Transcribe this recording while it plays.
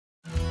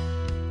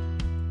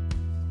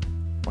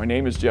My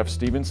name is Jeff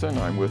Stevenson.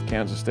 I'm with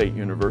Kansas State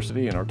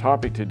University, and our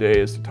topic today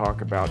is to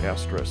talk about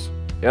estrus.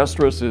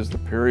 Estrus is the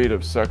period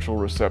of sexual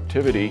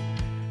receptivity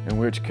in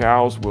which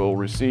cows will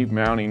receive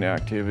mounting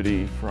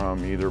activity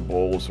from either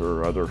bulls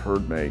or other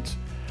herd mates.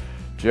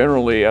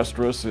 Generally,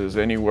 estrus is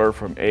anywhere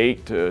from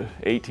 8 to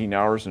 18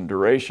 hours in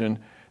duration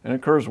and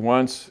occurs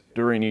once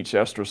during each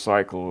estrus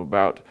cycle of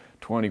about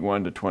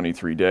 21 to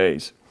 23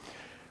 days.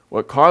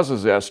 What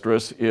causes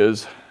estrus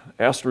is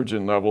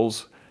estrogen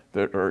levels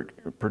that are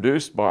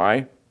produced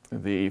by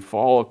the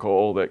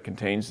follicle that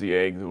contains the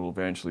egg that will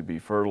eventually be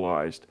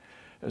fertilized.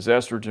 As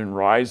estrogen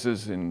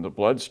rises in the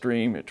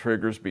bloodstream, it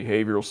triggers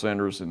behavioral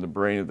centers in the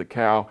brain of the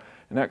cow,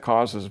 and that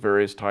causes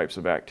various types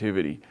of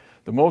activity.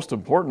 The most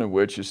important of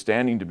which is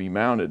standing to be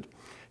mounted.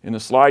 In the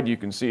slide you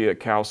can see a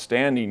cow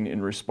standing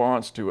in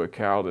response to a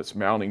cow that's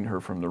mounting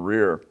her from the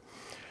rear.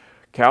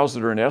 Cows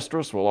that are in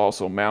estrus will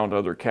also mount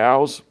other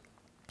cows.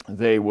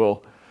 They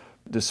will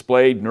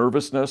display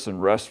nervousness and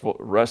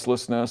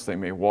restlessness. They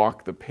may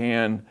walk the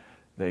pen.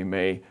 They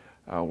may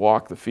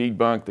walk the feed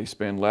bunk. They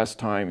spend less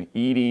time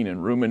eating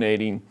and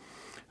ruminating.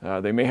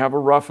 They may have a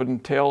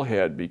roughened tail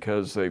head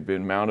because they've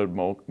been mounted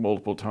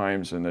multiple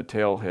times and the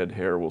tail head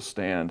hair will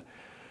stand.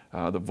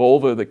 The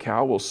vulva of the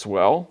cow will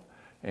swell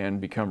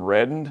and become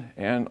reddened,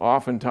 and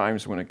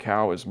oftentimes when a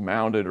cow is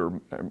mounted, or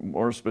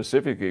more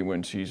specifically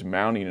when she's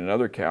mounting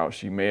another cow,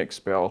 she may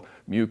expel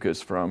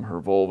mucus from her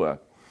vulva.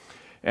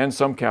 And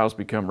some cows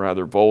become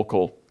rather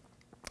vocal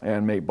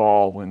and may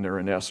bawl when they're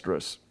in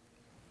estrus.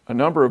 A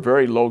number of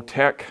very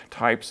low-tech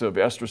types of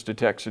estrus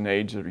detection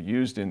aids that are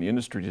used in the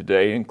industry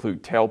today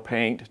include tail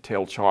paint,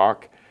 tail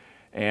chalk,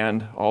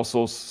 and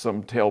also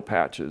some tail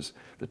patches.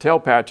 The tail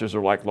patches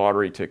are like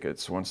lottery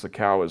tickets. Once the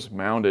cow is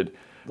mounted,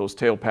 those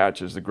tail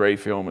patches, the gray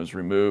film is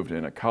removed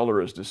and a color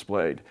is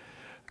displayed.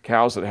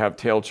 Cows that have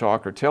tail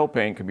chalk or tail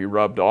paint can be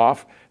rubbed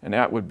off, and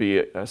that would be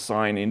a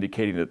sign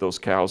indicating that those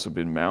cows have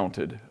been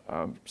mounted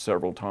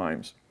several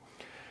times.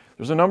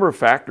 There's a number of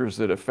factors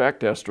that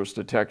affect estrus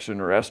detection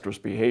or estrus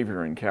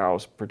behavior in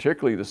cows,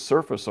 particularly the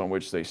surface on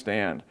which they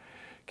stand.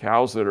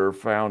 Cows that are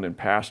found in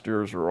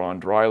pastures or on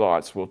dry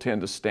lots will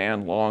tend to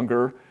stand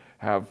longer,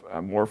 have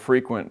a more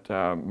frequent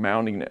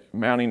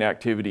mounting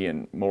activity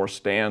and more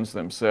stands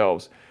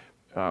themselves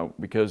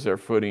because their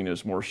footing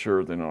is more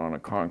sure than on a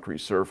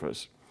concrete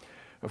surface.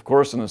 Of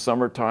course, in the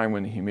summertime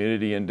when the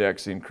humidity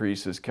index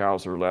increases,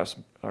 cows are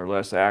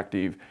less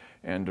active,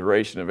 and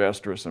duration of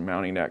estrus and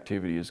mounting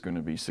activity is going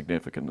to be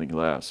significantly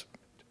less.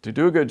 To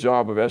do a good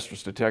job of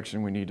estrus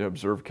detection, we need to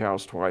observe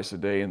cows twice a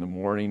day, in the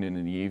morning and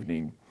in the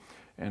evening.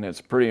 And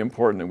it's pretty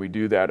important that we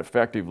do that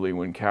effectively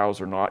when cows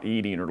are not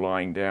eating or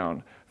lying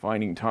down,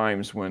 finding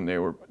times when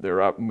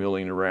they're up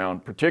milling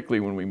around,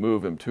 particularly when we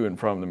move them to and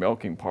from the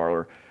milking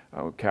parlor.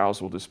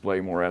 Cows will display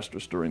more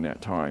estrus during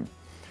that time.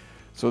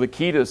 So the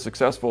key to a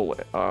successful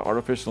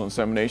artificial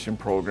insemination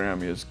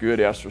program is good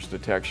estrus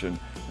detection,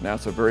 and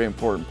that's a very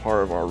important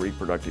part of our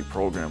reproductive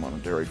program on a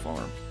dairy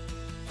farm.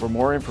 For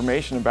more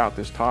information about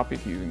this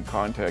topic, you can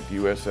contact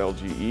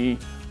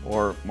USLGE,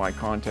 or my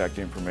contact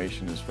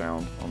information is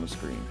found on the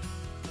screen.